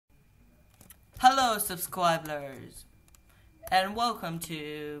Hello, subscribers, and welcome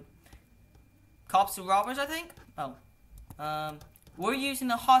to Cops and Robbers, I think? We're using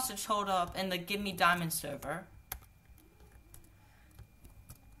the hostage hold-up in the Give Me Diamond server.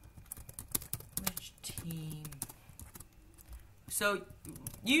 Which team? So,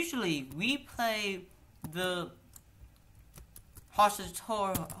 usually, we play the hostage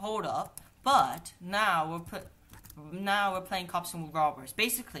hold-up, but now we're playing Cops and Robbers.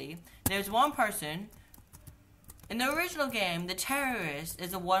 Basically, there's one person. In the original game, the terrorist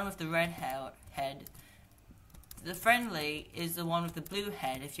is the one with the red head. The friendly is the one with the blue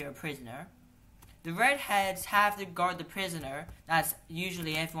head if you're a prisoner. The red heads have to guard the prisoner. That's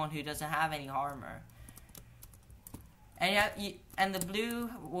usually everyone who doesn't have any armor. And the blue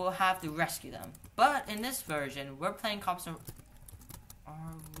will have to rescue them. But in this version, we're playing Cops and...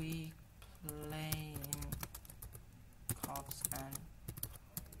 Are we playing Cops and...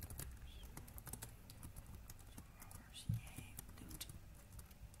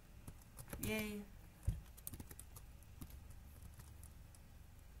 Yay.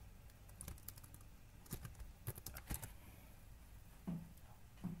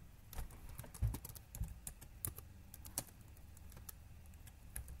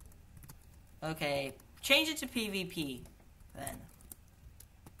 Okay, change it to PvP then.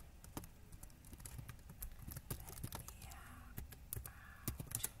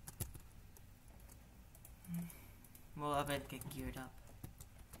 Well, I better get geared up.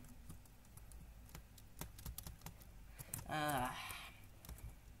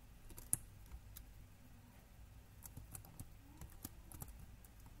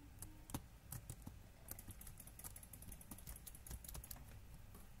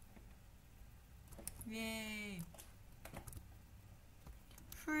 Yay!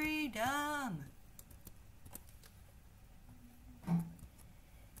 Freedom!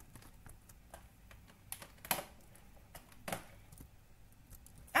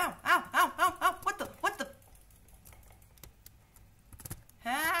 Ow! Ow! Ow! Ow! Ow! What the? What the?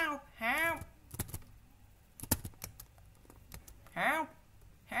 Help! Help! Help!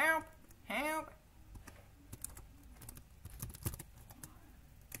 Help! Help!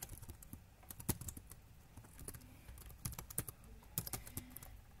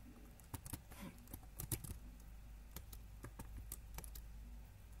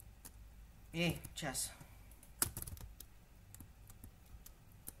 Yay, chess.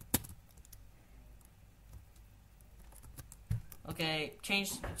 Okay,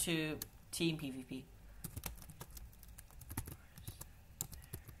 change to team PvP.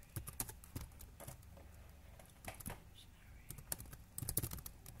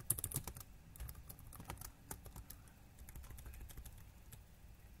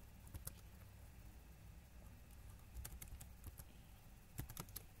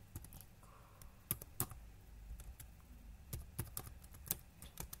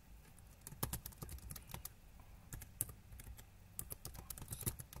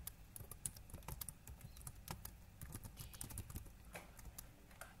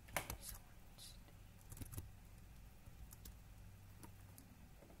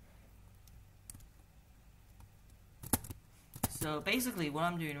 So basically what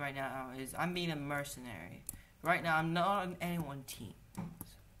I'm doing right now is I'm being a mercenary. Right now I'm not on anyone's team. I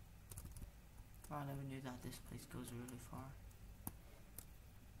never knew that this place goes really far.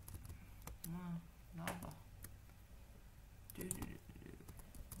 Lava.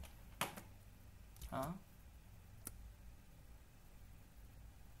 Huh?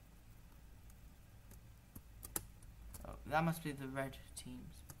 Oh, that must be the red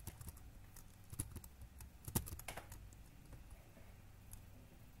teams.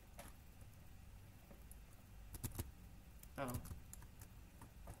 Oh.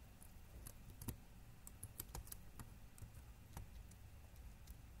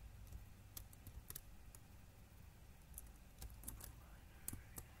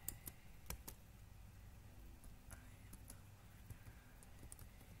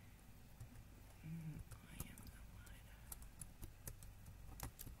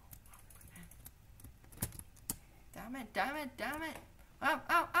 Damn it, damn it, damn it. Ow,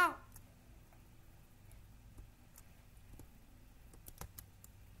 ow, ow.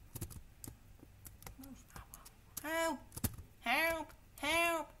 Help! Help!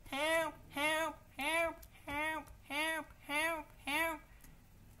 Help! Help! Help! Help! Help! Help! Help! Help! Help!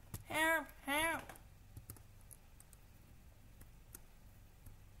 Help!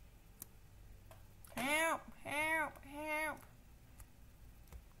 Help! Help! Help!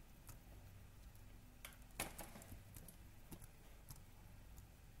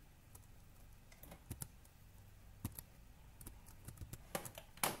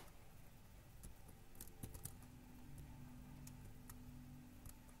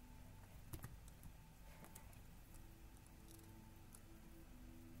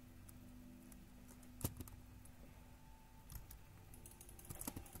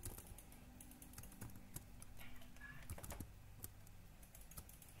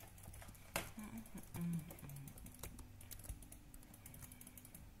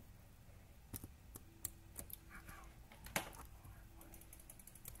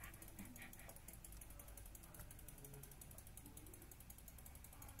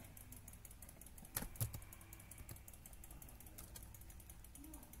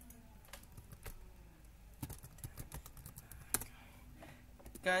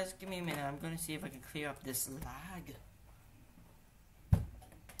 Guys, give me a minute. I'm gonna see if I can clear up this lag.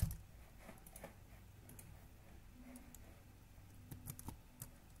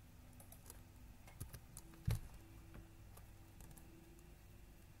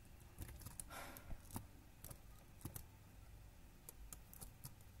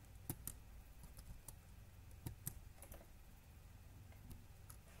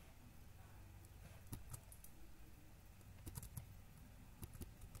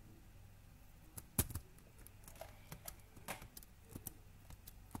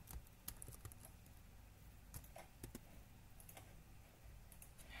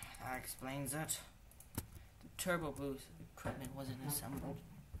 That explains it. The turbo boost equipment wasn't assembled.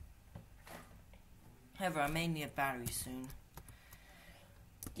 However, I may need a battery soon.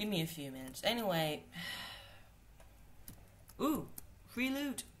 Give me a few minutes. Anyway. Ooh, free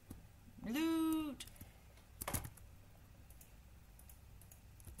loot. Loot.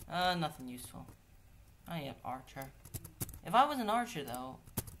 Nothing useful. Oh yeah, archer. If I was an archer though,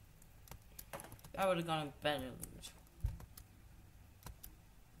 I would have gotten better loot.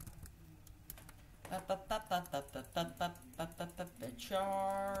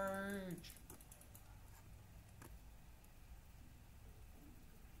 Charge.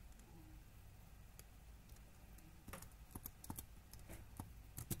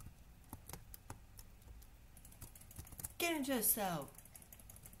 Get into yourself.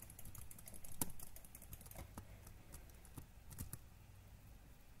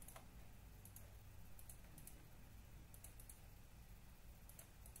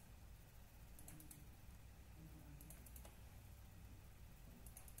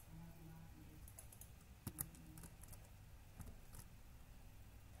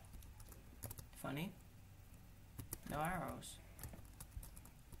 Funny. No arrows.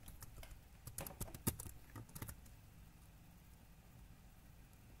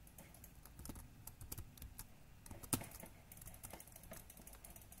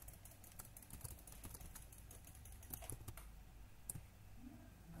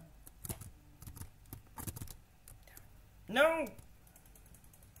 No!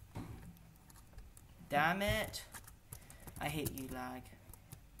 Damn it. I hate you, lag.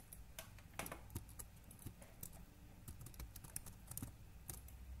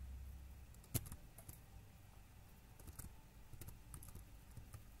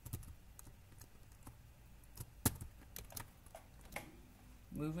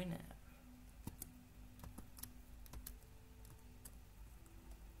 Moving it.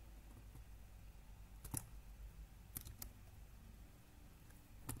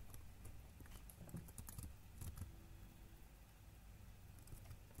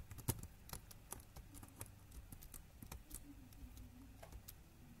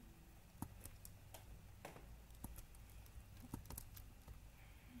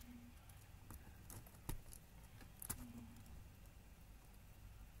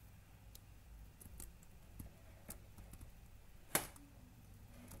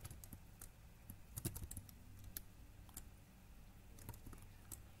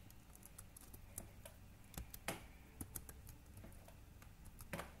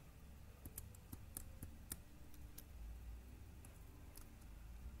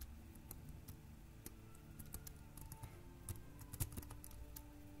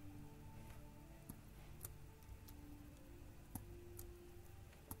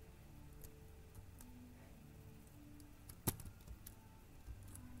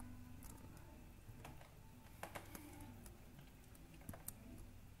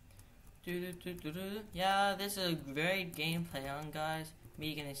 Yeah, this is a very gameplay on, guys.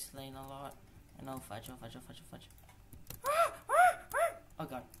 Me getting slain a lot. I know, fudge. Oh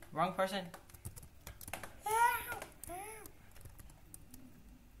god, wrong person.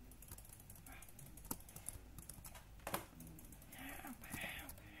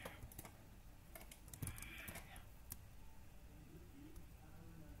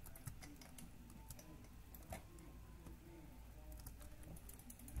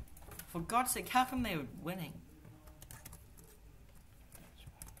 For God's sake, how come they were winning?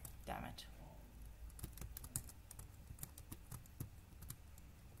 Damn it.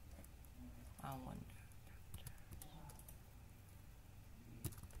 I wonder.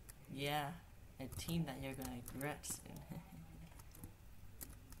 Yeah, a team that you're gonna regret soon.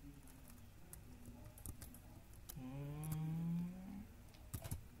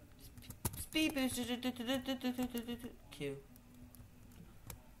 Speed boost. Q.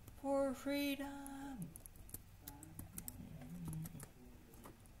 For freedom.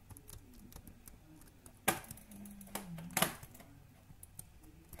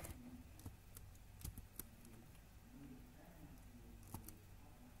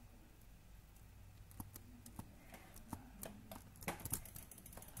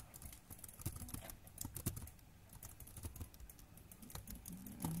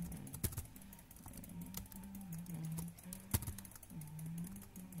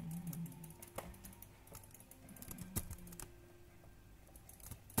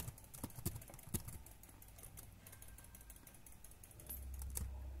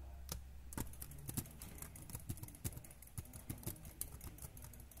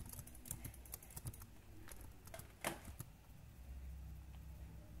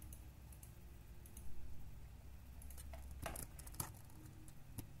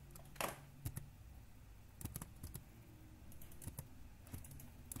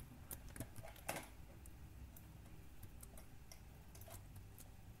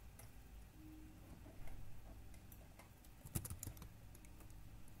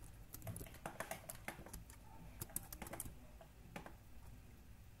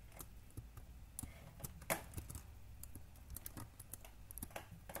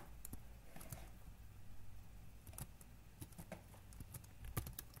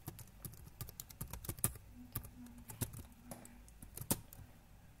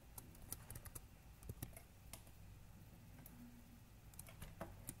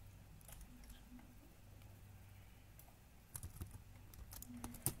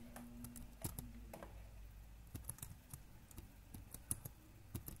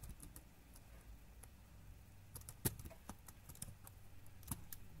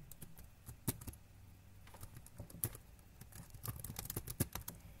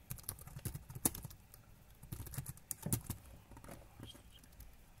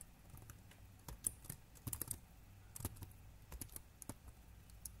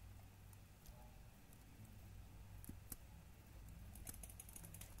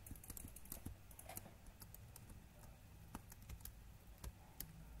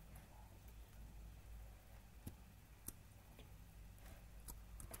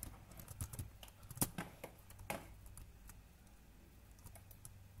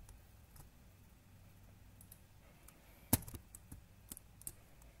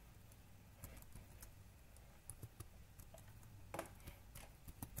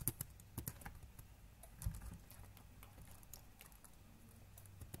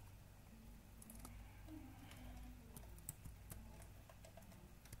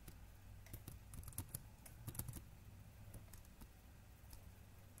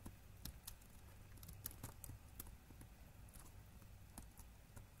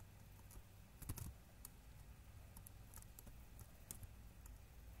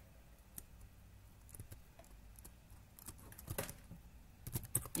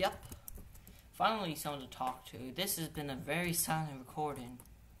 Yep. Finally someone to talk to. This has been a very silent recording.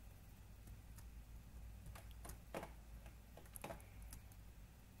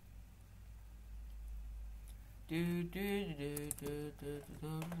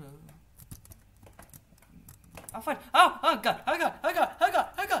 I'm fine. Oh god.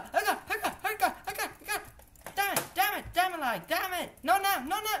 Damn it. No.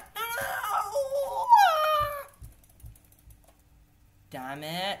 Damn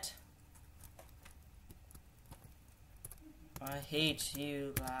it. I hate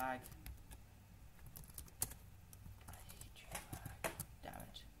you, lag. I hate you, lag. Damn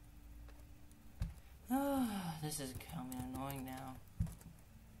it. This is becoming annoying now.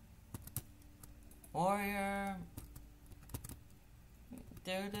 Warrior.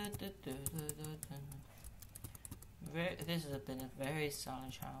 This has been a very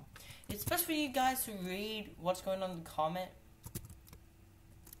silent channel. It's best for you guys to read what's going on in the comment.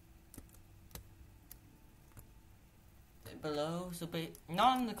 Below, so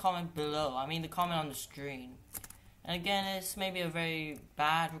not in the comment below, I mean the comment on the screen. And again, it's maybe a very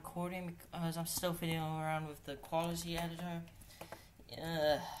bad recording because I'm still fiddling around with the quality editor.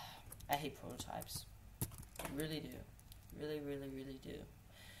 I hate prototypes. Really do. Really do.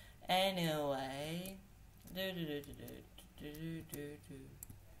 Anyway.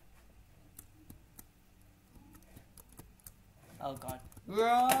 Oh god.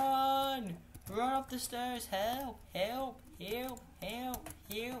 Run! Run up the stairs! Help!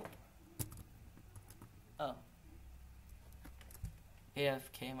 Oh.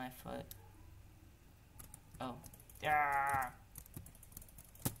 AFK my foot. Oh. Yeah.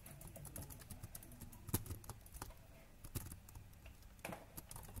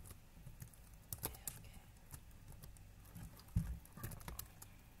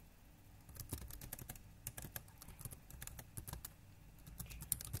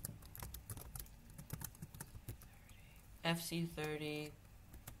 FC30.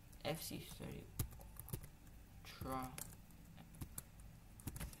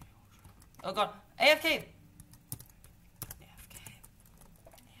 Oh god, AFK!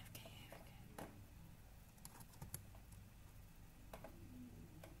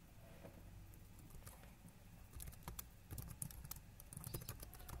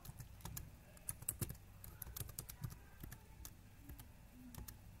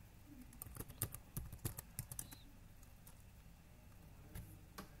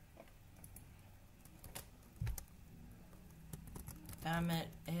 Damn it,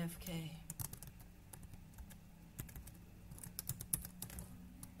 AFK.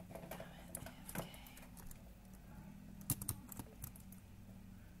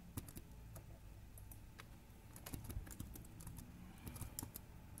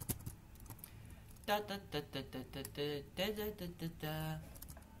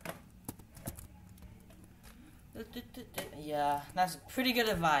 Yeah, that's pretty good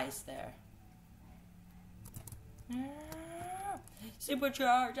advice there.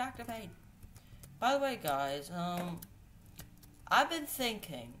 Supercharge activate. By the way, guys, I've been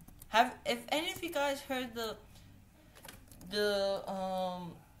thinking, if any of you guys heard the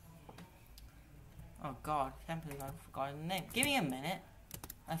oh god, can't believe I've forgotten the name. Give me a minute.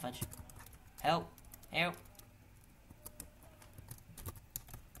 I fudge. Help. Yep.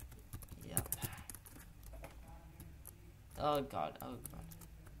 Oh god.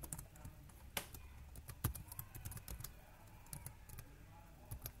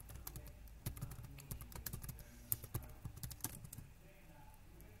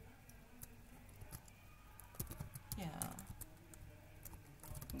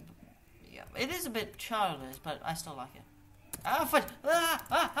 Yeah, it is a bit childish, but I still like it. Ah, fudge!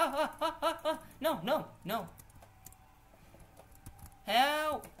 No!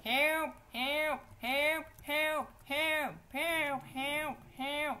 Help!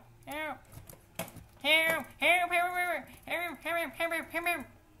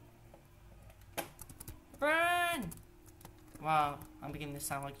 Run! Wow, I'm beginning to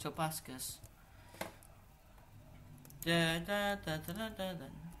sound like Tobuscus.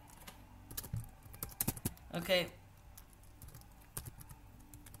 Okay.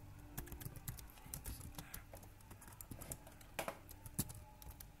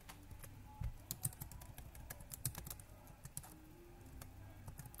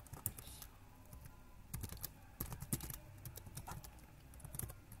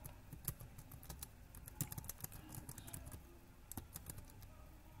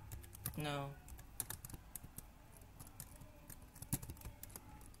 No.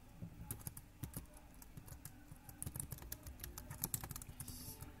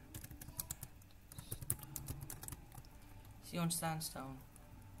 See on sandstone.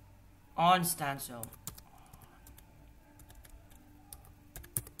 On standstill.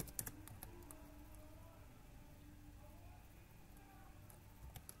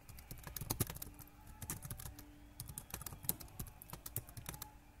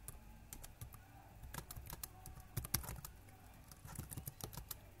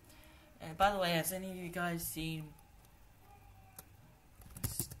 And by the way, has any of you guys seen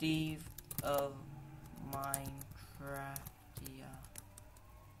Steve of Minecraft?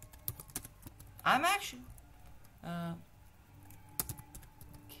 I'm actually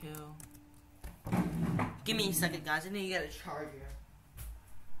kill. Give me a second, guys. I need to get a charger.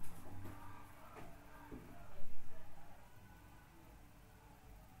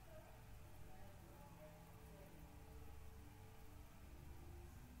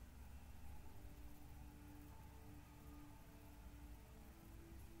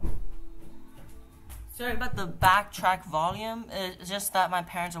 Sorry about the backtrack volume. It's just that my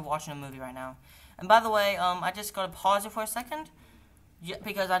parents are watching a movie right now. And by the way, I just gotta pause it for a second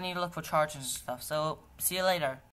because I need to look for chargers and stuff. So see you later.